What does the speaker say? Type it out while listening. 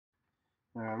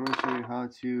Alright, I'm going to show you how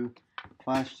to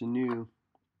flash the new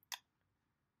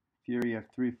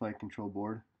FuryF3 flight control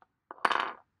board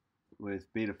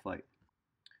with Betaflight.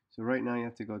 So right now you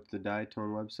have to go to the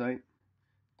Diatone website.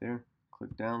 There,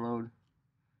 click download,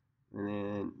 and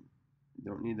then you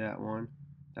don't need that one.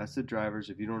 That's the drivers.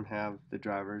 If you don't have the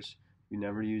drivers, you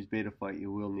never use Betaflight,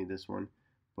 you will need this one.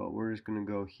 But we're just going to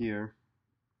go here.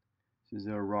 This is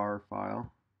a RAR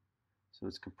file, so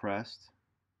it's compressed.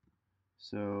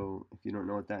 So if you don't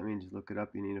know what that means, just look it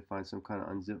up. You need to find some kind of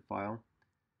unzip file.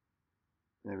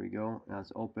 There we go. Now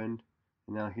it's opened.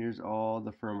 And now here's all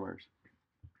the firmwares.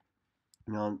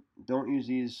 Now don't use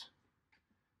these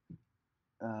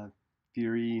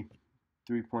Fury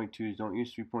 3.2s. Don't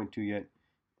use 3.2 yet.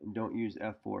 And don't use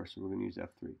F4. So we're going to use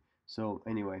F3. So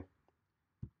anyway,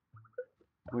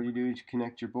 what you do is you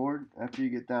connect your board. After you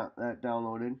get that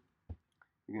downloaded,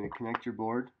 you're going to connect your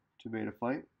board to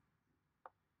Betaflight.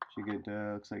 So you get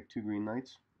looks like 2 green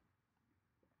lights.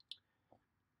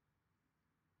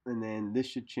 And then this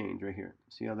should change right here.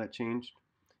 See how that changed?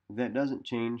 If that doesn't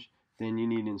change, then you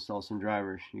need to install some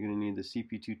drivers. You're going to need the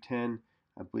CP210.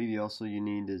 I believe you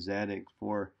need the ZADIC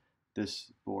for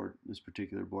this board, this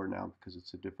particular board now, because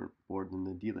it's a different board than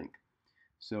the D-Link.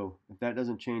 So if that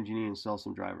doesn't change, you need to install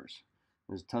some drivers.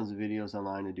 There's tons of videos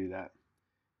online to do that.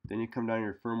 Then you come down to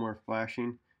your firmware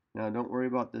flashing. Now don't worry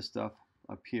about this stuff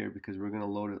up here because we're going to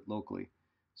load it locally.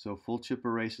 So full chip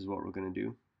erase is what we're going to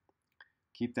do.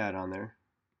 Keep that on there.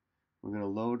 We're going to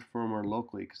load firmware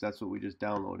locally because that's what we just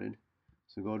downloaded.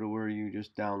 So go to where you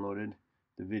just downloaded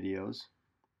the videos,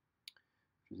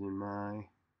 which is in my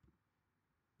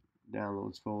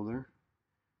downloads folder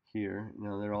here.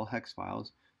 Now they're all hex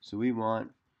files. So we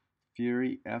want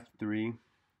FuryF3.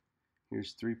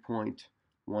 Here's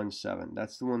 3.17.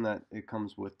 That's the one that it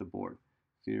comes with the board.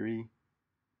 FuryF3.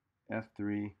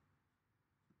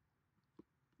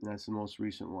 That's the most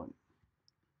recent one.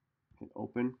 Hit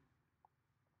open.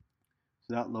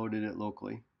 So that loaded it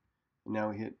locally. And now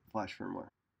we hit flash firmware.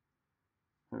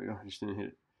 There we go. I just didn't hit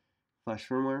it. Flash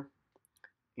firmware.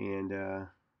 And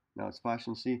now it's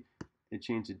flashing. See, it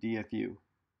changed to DFU.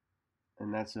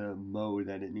 And that's a mode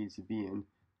that it needs to be in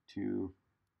to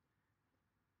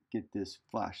get this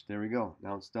flashed. There we go.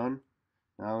 Now it's done.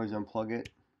 Now I always unplug it.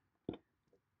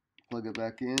 Plug it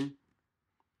back in.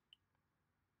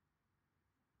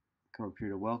 Come up here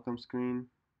to welcome screen.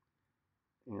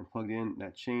 And plug in.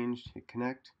 That changed. Hit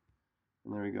connect.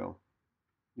 And there we go.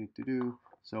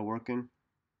 It's all working.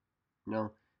 Now,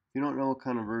 if you don't know what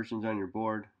kind of version's on your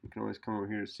board, you can always come over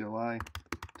here to CLI,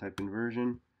 type in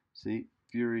version. See,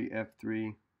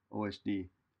 FuryF3OSD.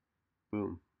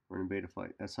 Boom. We're in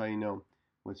Betaflight. That's how you know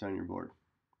what's on your board.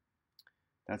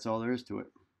 That's all there is to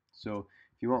it. So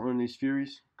if you want one of these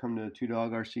Furies, come to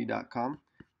 2dogrc.com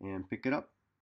and pick it up.